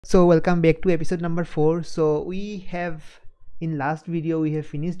So welcome back to episode number 4. So we have, in last video we have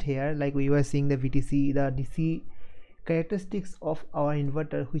finished here, like we were seeing the VTC, the DC characteristics of our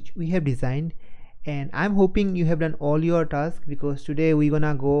inverter which we have designed, and I'm hoping you have done all your tasks, because today we're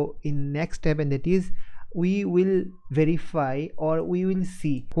gonna go in next step, and that is we will verify or we will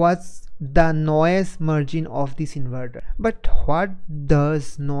see what's the noise margin of this inverter. But what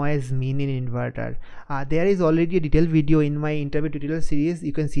does noise mean in inverter? There is already a detailed video in my interview tutorial series,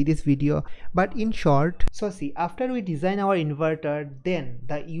 you can see this video. But in short, so see, after we design our inverter, then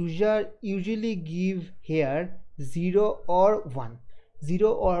the user usually give here 0 or 1.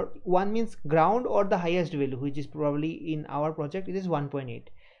 0 or 1 means ground or the highest value, which is probably in our project it is 1.8.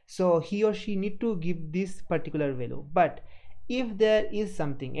 so he or she need to give this particular value. But if there is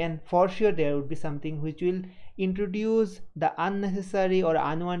something, and for sure there would be something which will introduce the unnecessary or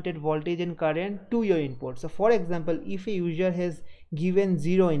unwanted voltage and current to your input. So for example, if a user has given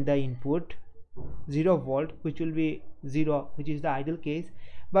 0 in the input, 0 volt, which will be 0, which is the ideal case,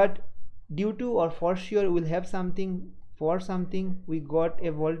 but due to or for sure we'll have something, for something we got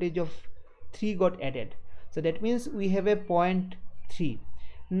a voltage of 3 got added, so that means we have a 0.3.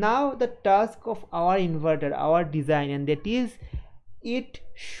 Now the task of our inverter, our design, and that is it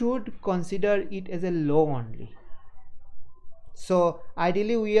should consider it as a low only. So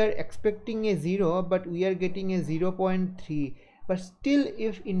ideally we are expecting a 0, but we are getting a 0.3. but still,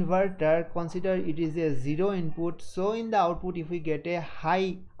 if inverter consider it is a 0 input, so in the output if we get a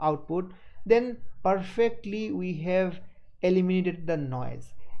high output, then perfectly we have eliminated the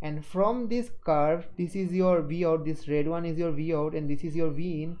noise. And from this curve, this is your V out, this red one is your V out, and this is your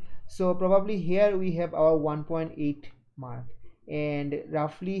V in. So probably here we have our 1.8 mark, and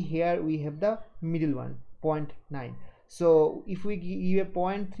roughly here we have the middle one, 0.9. so if we give a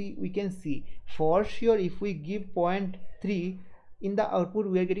 0.3, we can see for sure if we give 0.3 in the output,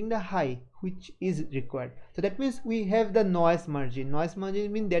 we are getting the high which is required. So that means we have the noise margin. Noise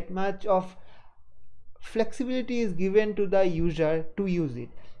margin means that much of flexibility is given to the user to use it.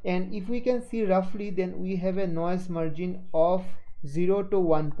 And if we can see roughly, then we have a noise margin of 0 to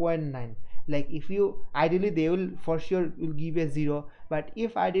 1.9. like if you ideally, they will for sure will give a 0, but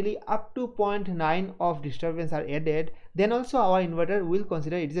if ideally up to 0.9 of disturbance are added, then also our inverter will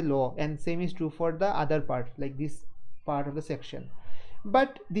consider it is a low. And same is true for the other part, like this part of the section.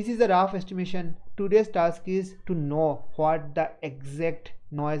 But this is a rough estimation. Today's task is to know what the exact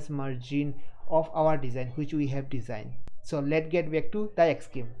noise margin of our design which we have designed. So let's get back to the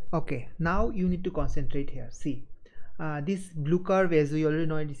Xschem. Okay, now you need to concentrate here. See, this blue curve, as we already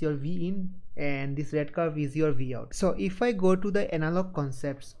know, it is your V in, and this red curve is your V out. So if I go to the analog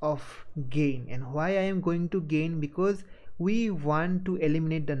concepts of gain, and why I am going to gain, because we want to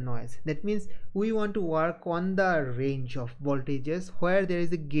eliminate the noise. That means we want to work on the range of voltages where there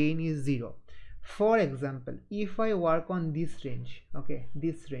is a gain is 0. For example, if I work on this range, okay,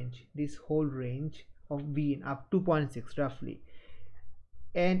 this range, this whole range of V in up to 0.6 roughly,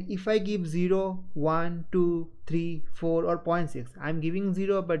 and if I give 0, 1, 2, 3, 4 or 0.6, I'm giving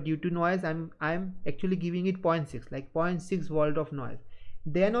 0, but due to noise I'm actually giving it 0.6, like 0.6 volt of noise,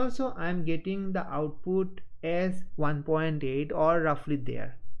 then also I'm getting the output as 1.8 or roughly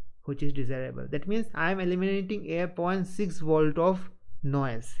there, which is desirable. That means I'm eliminating a 0.6 volt of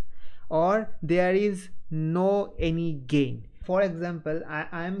noise, or there is no any gain. For example, I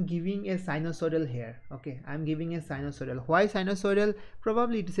am giving a sinusoidal here. Okay, I'm giving a sinusoidal. Why sinusoidal?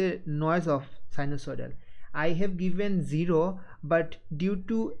 Probably it's a noise of sinusoidal. I have given 0, but due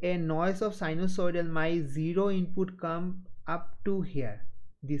to a noise of sinusoidal, my 0 input come up to here,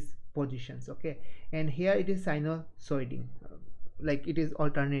 these positions. Okay, and here it is sinusoiding, like it is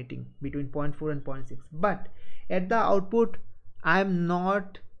alternating between 0.4 and 0.6. but at the output I am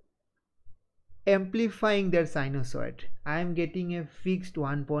not amplifying their sinusoid. I am getting a fixed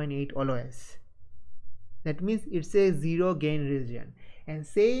 1.8 always. That means it's a 0 gain region. And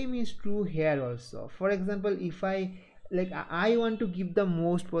same is true here also. For example, if I want to give the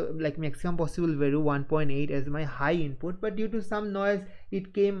most maximum possible value 1.8 as my high input, but due to some noise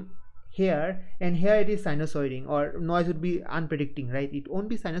it came here, and here it is sinusoiding, or noise would be unpredicting, right? It won't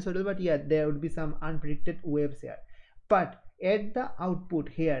be sinusoidal, but yeah, there would be some unpredicted waves here. But at the output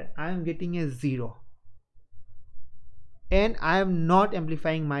here I am getting a 0, and I am not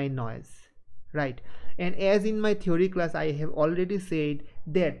amplifying my noise, right? And as in my theory class I have already said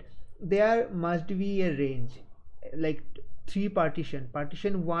that there must be a range, like 3 partition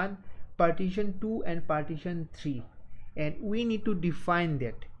 1, partition 2 and partition 3, and we need to define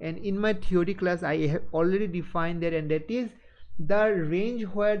that. And in my theory class I have already defined that, and that is the range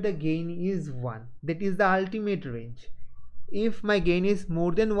where the gain is 1. That is the ultimate range. if my gain is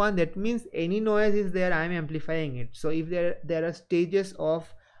more than 1, that means any noise is there, I am amplifying it. So if there are stages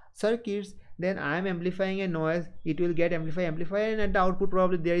of circuits, then I am amplifying a noise, it will get amplified, and at the output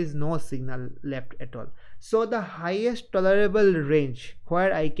probably there is no signal left at all. So the highest tolerable range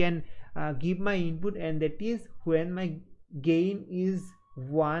where I can give my input, and that is when my gain is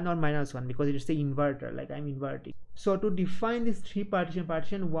 1 or -1, because it's the inverter, like I'm inverting. So to define this three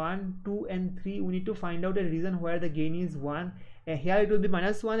partition 1, 2 and 3, we need to find out a reason where the gain is 1, and here it will be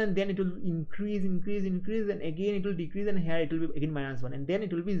 -1, and then it will increase, and again it will decrease, and here it will be again -1, and then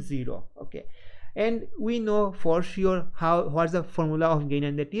it will be 0. Okay, and we know for sure what's the formula of gain,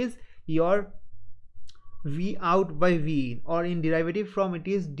 and that is your V out by V in, or in derivative from it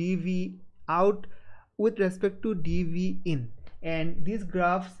is dV out with respect to dV in. And these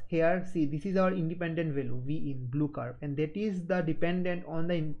graphs here, see, this is our independent value V in, blue curve, and that is the dependent on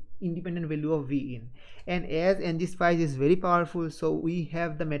the independent value of V in. And as ngspice is very powerful, so we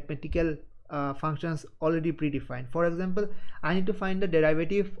have the mathematical functions already predefined. For example, I need to find the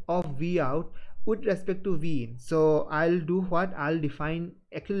derivative of V out with respect to V in. So I'll do what? I'll define,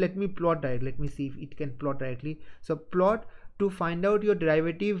 actually let me plot directly, let me see if it can plot directly. So plot to find out your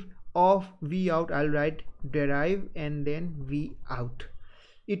derivative of V out, I'll write derive and then V out.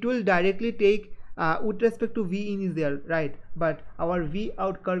 It will directly take with respect to V in is there, right? But our V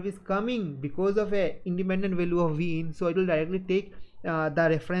out curve is coming because of a independent value of V in, so it will directly take the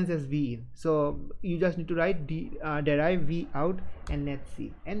reference as V in. So you just need to write derive V out, and let's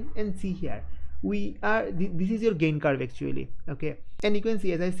see, and see here we are this is your gain curve actually. Okay, and you can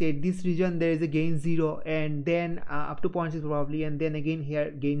see, as I said, this region there is a gain 0, and then up to 0.6 probably, and then again here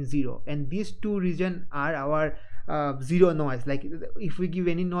gain 0, and these two region are our zero noise. Like if we give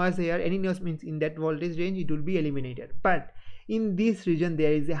any noise here, any noise means in that voltage range it will be eliminated. But in this region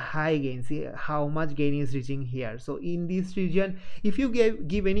there is a high gain. See how much gain is reaching here. So in this region, if you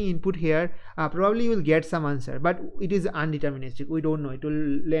give any input here, probably you will get some answer, but it is undeterministic, we don't know, it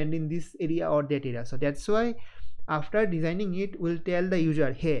will land in this area or that area. So that's why after designing it, we'll tell the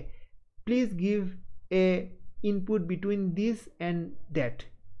user, hey, please give a input between this and that,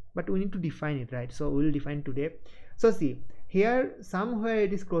 but we need to define it, right? So we'll define today. So see here, somewhere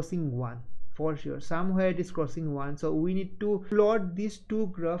it is crossing 1 for sure, somewhere it is crossing 1. So we need to plot these two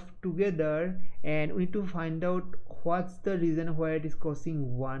graphs together, and we need to find out what's the reason where it is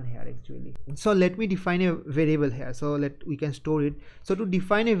crossing 1 here actually. So let me define a variable here, so we can store it. So to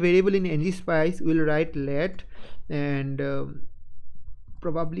define a variable in ngspice, we'll write let and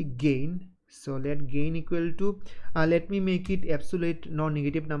probably gain. So let gain equal to let me make it absolute,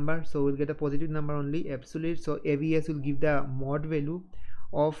 non-negative number, so we'll get a positive number only, absolute. So AVS will give the mod value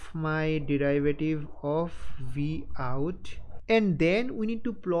of my derivative of V out, and then we need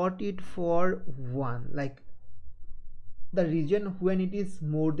to plot it for 1, like the region when it is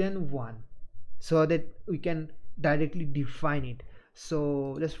more than 1, so that we can directly define it.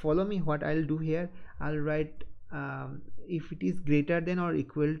 So just follow me, what I'll do here, I'll write if it is greater than or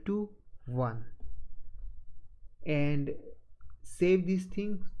equal to 1, and save this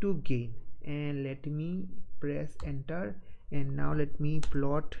thing to gain, and let me press enter, and now let me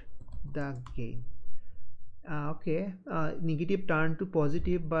plot the gain. Okay, negative turn to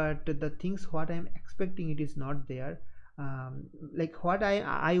positive, but the things what I'm expecting, it is not there. Like what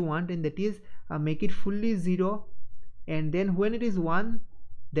I want, and that is make it fully 0, and then when it is 1,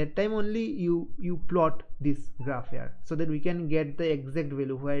 that time only you plot this graph here, so that we can get the exact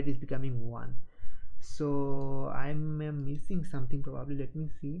value where it is becoming 1. So I'm missing something probably, let me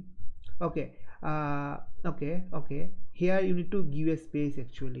see. Okay, okay, here you need to give a space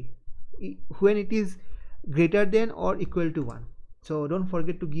actually when it is greater than or equal to 1. So don't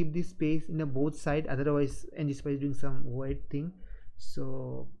forget to give this space in the both side, otherwise ngspice is doing some weird thing.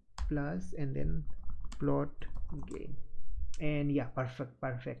 So plus and then plot gain, and yeah,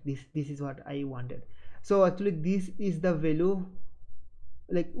 perfect, this is what I wanted. So actually this is the value,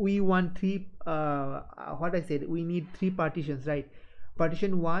 like we want three what I said, we need 3 partitions, right?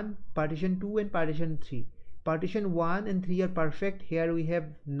 Partition 1, partition 2 and partition 3. Partition 1 and 3 are perfect. Here we have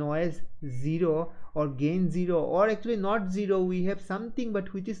noise 0 or gain 0, or actually not 0, we have something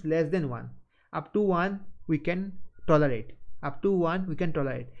but which is less than 1. Up to 1 we can tolerate, up to 1 we can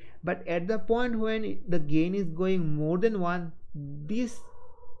tolerate, but at the point when the gain is going more than 1, this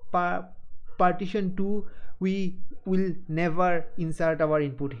partition 2 we will never insert our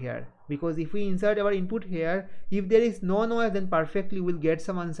input here, because if we insert our input here, if there is no noise, then perfectly we'll get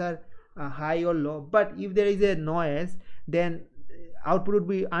some answer high or low. But if there is a noise, then output would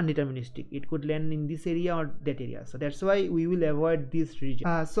be undeterministic. It could land in this area or that area, so that's why we will avoid this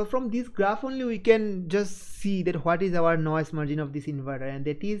region. So from this graph only we can just see that what is our noise margin of this inverter, and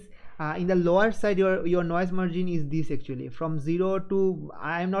that is in the lower side your noise margin is this actually from 0 to,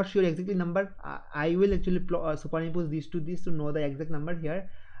 I am not sure exactly number. I will actually superimpose this to this to know the exact number here.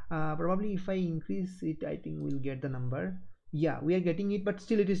 Probably if I increase it, I think we'll get the number. Yeah, we are getting it, but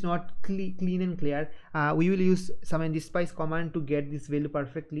still it is not clean and clear. We will use some ngspice command to get this value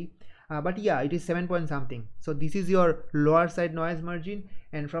perfectly, but yeah, it is 7 point something. So this is your lower side noise margin,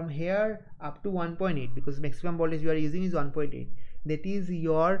 and from here up to 1.8, because maximum voltage we are using is 1.8, that is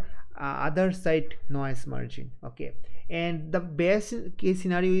your other side noise margin. Okay, and the best case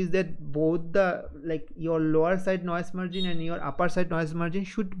scenario is that both the, like, your lower side noise margin and your upper side noise margin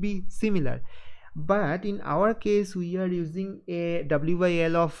should be similar. But in our case we are using a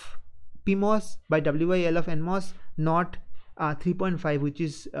WL of PMOS by WL of NMOS, not 3.5, which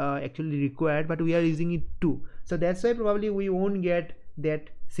is actually required, but we are using it 2. So that's why probably we won't get that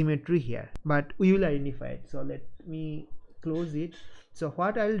symmetry here, but we will identify it. So let me close it. So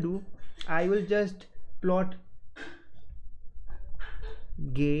what I'll do, I will just plot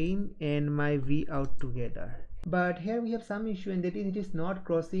gain and my V out together. But here we have some issue, and that is it is not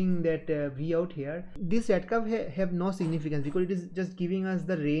crossing that V out here. This red curve have no significance, because it is just giving us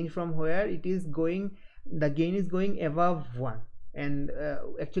the range from where it is going, the gain is going above 1, and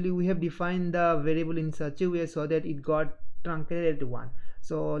actually we have defined the variable in such a way so that it got truncated at 1.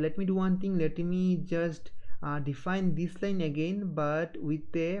 So let me do one thing, let me just define this line again, but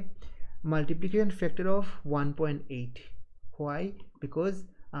with a multiplication factor of 1.8. Why? Because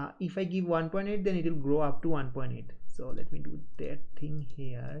if I give 1.8, then it will grow up to 1.8. So let me do that thing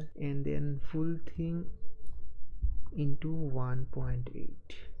here, and then full thing into 1.8.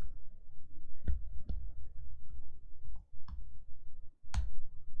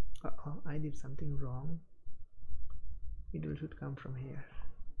 I did something wrong. It should come from here.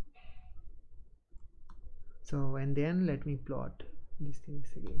 So, and then let me plot these things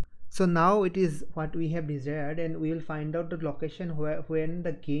again. So now it is what we have desired, and we will find out the location where when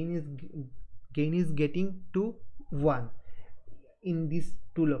the gain is getting to 1 in these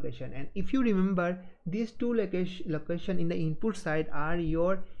two location. And if you remember, these two location in the input side are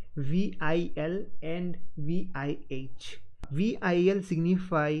your VIL and VIH. VIL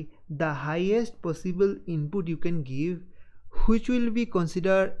signify the highest possible input you can give, which will be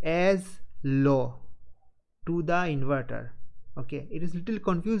considered as low to the inverter. Okay, it is little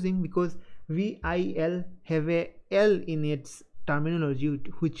confusing because VIL have a L in its terminology,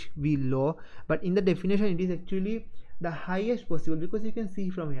 which we low, but in the definition it is actually the highest possible, because you can see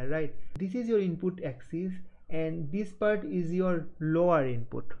from here, right? This is your input axis, and this part is your lower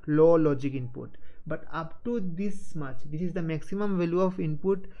input, low logic input. But up to this much, this is the maximum value of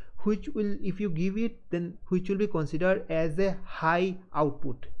input, which will, if you give it, then which will be considered as a high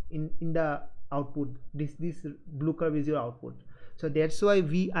output in the output. This blue curve is your output. So that's why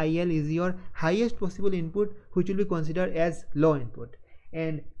VIL is your highest possible input, which will be considered as low input,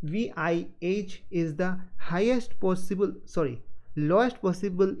 and VIH is the lowest possible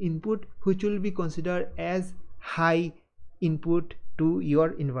input, which will be considered as high input to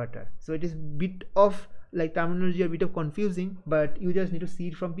your inverter. So it is bit of like terminology, a bit of confusing, but you just need to see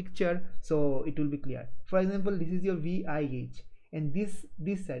it from picture so it will be clear. For example, this is your VIH, and this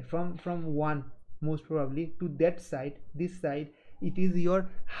side from 1 most probably to that side, this side, it is your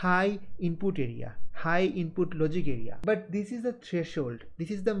high input area, high input logic area. But this is the threshold, this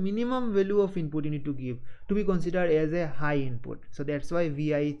is the minimum value of input you need to give to be considered as a high input. So that's why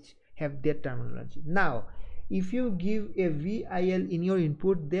VIH have that terminology. Now if you give a VIL in your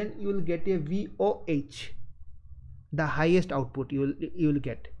input, then you will get a VOH, the highest output you will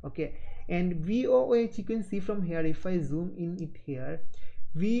get. Okay, and VOH you can see from here. If I zoom in it here,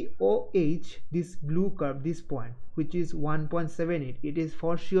 VOH, this blue curve, this point, which is 1.78, it is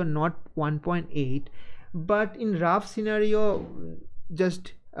for sure not 1.8, but in rough scenario,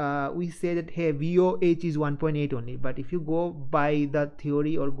 just we say that hey, VOH is 1.8 only. But if you go by the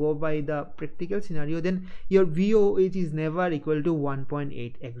theory or go by the practical scenario, then your VOH is never equal to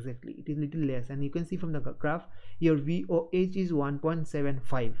 1.8 exactly, it is little less. And you can see from the graph your VOH is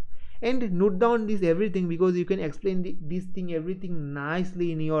 1.75. and note down this everything, because you can explain this thing everything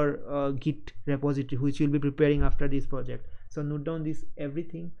nicely in your Git repository, which you'll be preparing after this project. So note down this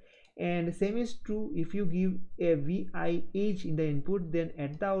everything. And same is true if you give a VIH in the input, then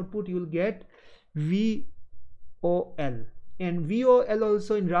at the output you will get VOL. And VOL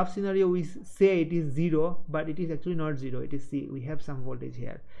also in rough scenario we say it is 0, but it is actually not 0, it is C. We have some voltage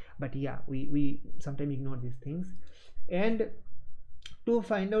here, but yeah, we sometimes ignore these things. And To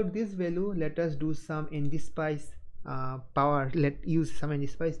find out this value, let us do some ngspice power. Let use some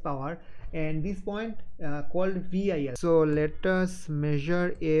ngspice power, and this point called VIL. So let us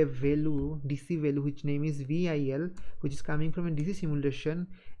measure a value, DC value, which name is VIL, which is coming from a DC simulation,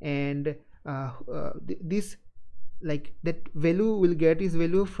 and this, like, that value will get is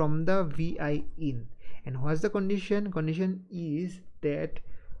value from the VI in. And what's the condition? Condition is that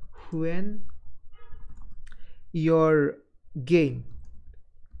when your gain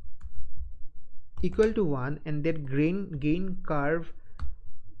equal to 1 and that gain curve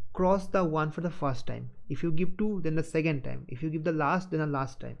cross the 1 for the first time. If you give 2, then the second time. If you give the last, then the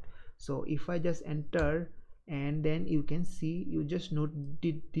last time. So if I just enter, and then you can see, you just note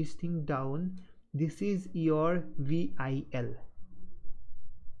this thing down. This is your VIL.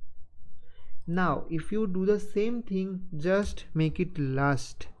 Now if you do the same thing, just make it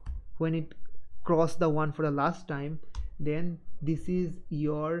last. When it cross the 1 for the last time, then this is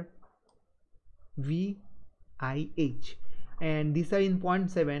your VIH, and these are in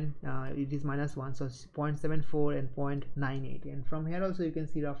 0.7, it is -1, so 0.74 and 0.98, and from here also you can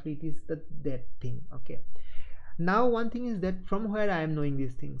see roughly it is that thing. Okay, now one thing is that from where I am knowing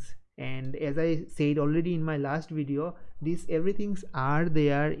these things, and as I said already in my last video, these everything's are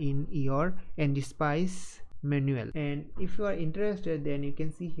there in your ngspice manual, and if you are interested, then you can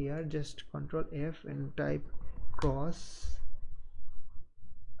see here, just Control F and type cross.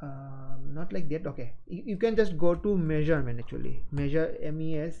 Not like that. Okay, you can just go to measurement. Actually,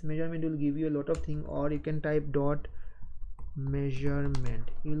 measurement will give you a lot of things, or you can type dot measurement.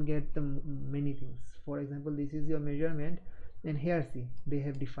 You will get the many things. For example, this is your measurement, and here see they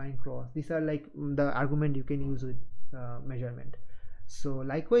have defined cross. These are like the argument you can use with measurement. So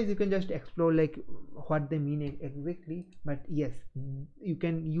likewise you can just explore like what they mean exactly, but yes, you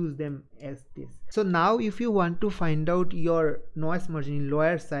can use them as this. So now if you want to find out your noise margin in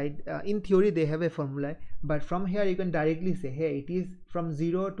lower side, in theory they have a formula, but from here you can directly say, hey, it is from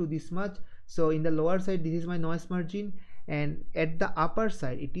 0 to this much, so in the lower side this is my noise margin, and at the upper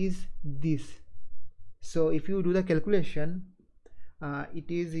side it is this. So if you do the calculation, it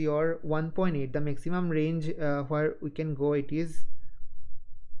is your 1.8, the maximum range where we can go, it is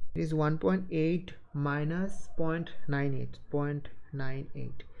 1.8 minus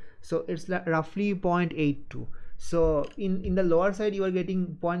 0.98, so it's roughly 0.82. so in the lower side you are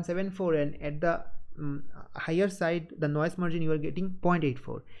getting 0.74, and at the higher side, the noise margin, you are getting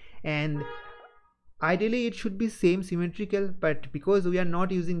 0.84, and ideally it should be same symmetrical, but because we are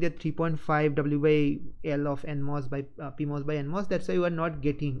not using that 3.5 W by L of NMOS by PMOS by NMOS, that's why you are not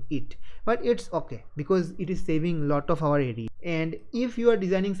getting it, but it's okay because it is saving lot of our area. And if you are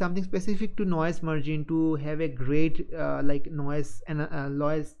designing something specific to noise margin to have a great like noise and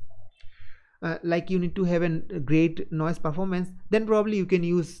noise like you need to have a great noise performance, then probably you can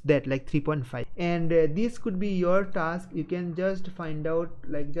use that like 3.5, and this could be your task. You can just find out,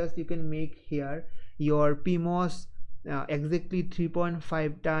 like, just you can make here your PMOS exactly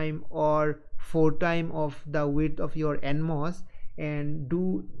 3.5 time or 4 time of the width of your NMOS, and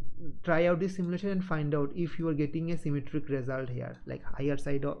try out this simulation and find out if you are getting a symmetric result here, like higher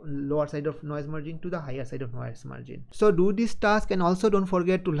side or lower side of noise margin to the higher side of noise margin. So do this task, and also don't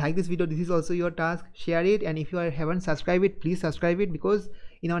forget to like this video. This is also your task. Share it, and if you haven't subscribed it, please subscribe it, because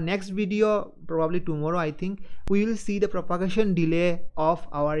in our next video, probably tomorrow I think, we will see the propagation delay of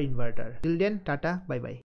our inverter. Till then, tata, bye bye.